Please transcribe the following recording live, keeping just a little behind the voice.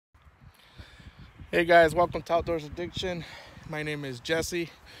Hey guys, welcome to Outdoors Addiction. My name is Jesse,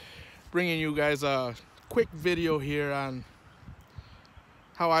 bringing you guys a quick video here on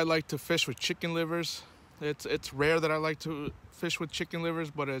how I like to fish with chicken livers. It's rare that I like to fish with chicken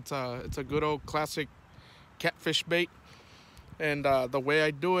livers, but it's a good old classic catfish bait. And the way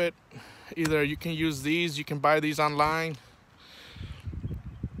I do it, either you can use these, you can buy these online,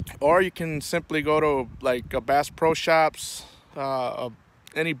 or you can simply go to like a Bass Pro Shops,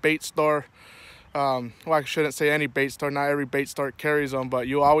 any bait store. Well, I shouldn't say any bait store. Not every bait store carries them, but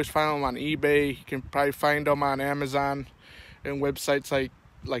you'll always find them on eBay. You can probably find them on Amazon and websites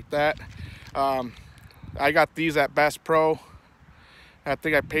like that. I got these at Bass Pro. I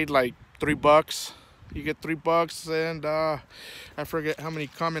think I paid like $3. You get $3, and I forget how many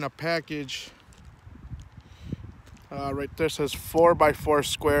come in a package. Right there says 4x4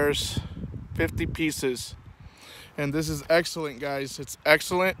 squares, 50 pieces, and this is excellent, guys. It's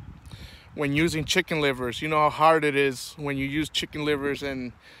excellent when using chicken livers. You know how hard it is when you use chicken livers,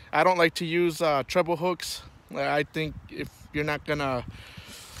 and I don't like to use treble hooks. I think if you're not gonna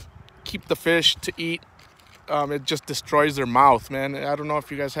keep the fish to eat, it just destroys their mouth, man. I don't know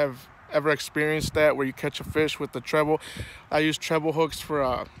if you guys have ever experienced that, where you catch a fish with the treble. I use treble hooks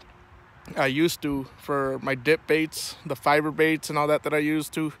for I used to for my dip baits, the fiber baits and all that I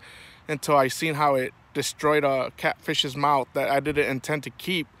used to, until I seen how it destroyed a catfish's mouth that I didn't intend to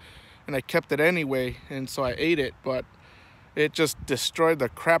keep, and I kept it anyway, and so I ate it, but it just destroyed the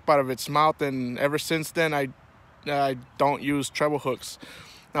crap out of its mouth. And ever since then I don't use treble hooks.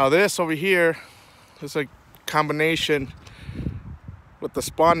 Now this over here is a combination with the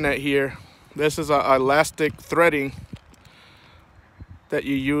spawn net here. This is a elastic threading that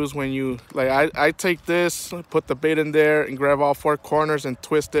you use when you, like, I take this, put the bait in there and grab all four corners and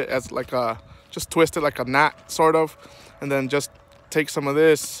twist it as like just twist it like a knot sort of, and then just take some of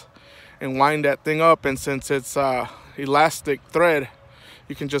this and wind that thing up. And since it's elastic thread,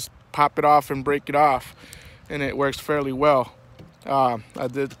 you can just pop it off and break it off, and it works fairly well.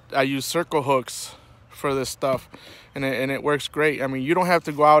 I use circle hooks for this stuff, and it works great. I mean, you don't have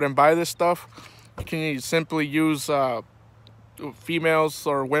to go out and buy this stuff. You can simply use females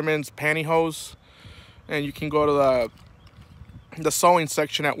or women's pantyhose, and you can go to the sewing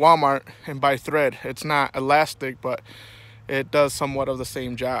section at Walmart and buy thread. It's not elastic, but it does somewhat of the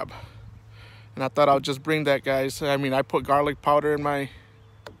same job. And I thought I'll just bring that, guys. I mean, I put garlic powder in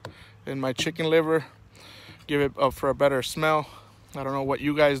my chicken liver, give it for a better smell. I don't know what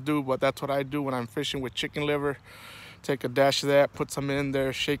you guys do, but that's what I do when I'm fishing with chicken liver. Take a dash of that, put some in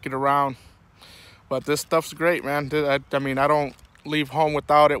there, shake it around. But this stuff's great, man. I mean, I don't leave home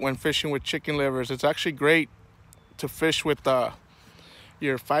without it when fishing with chicken livers. It's actually great to fish with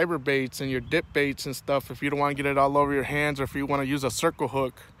your fiber baits and your dip baits and stuff, if you don't want to get it all over your hands, or if you want to use a circle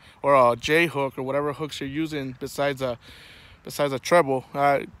hook or a J hook or whatever hooks you're using besides a treble.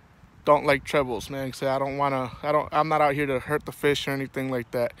 I don't like trebles, man, because I'm not out here to hurt the fish or anything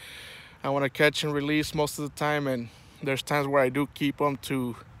like that. I want to catch and release most of the time, and there's times where I do keep them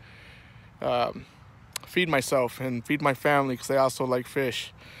to feed myself and feed my family, because they also like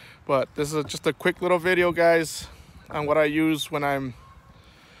fish. But this is just a quick little video, guys, on what I use when I'm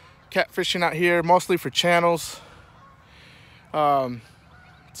catfishing out here, mostly for channels.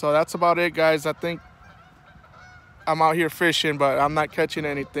 So that's about it, guys. I think I'm out here fishing, but I'm not catching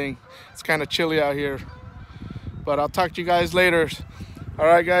anything. It's kind of chilly out here, but I'll talk to you guys later. All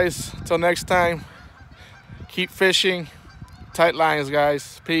right, guys, until next time, keep fishing, tight lines,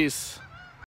 guys. Peace.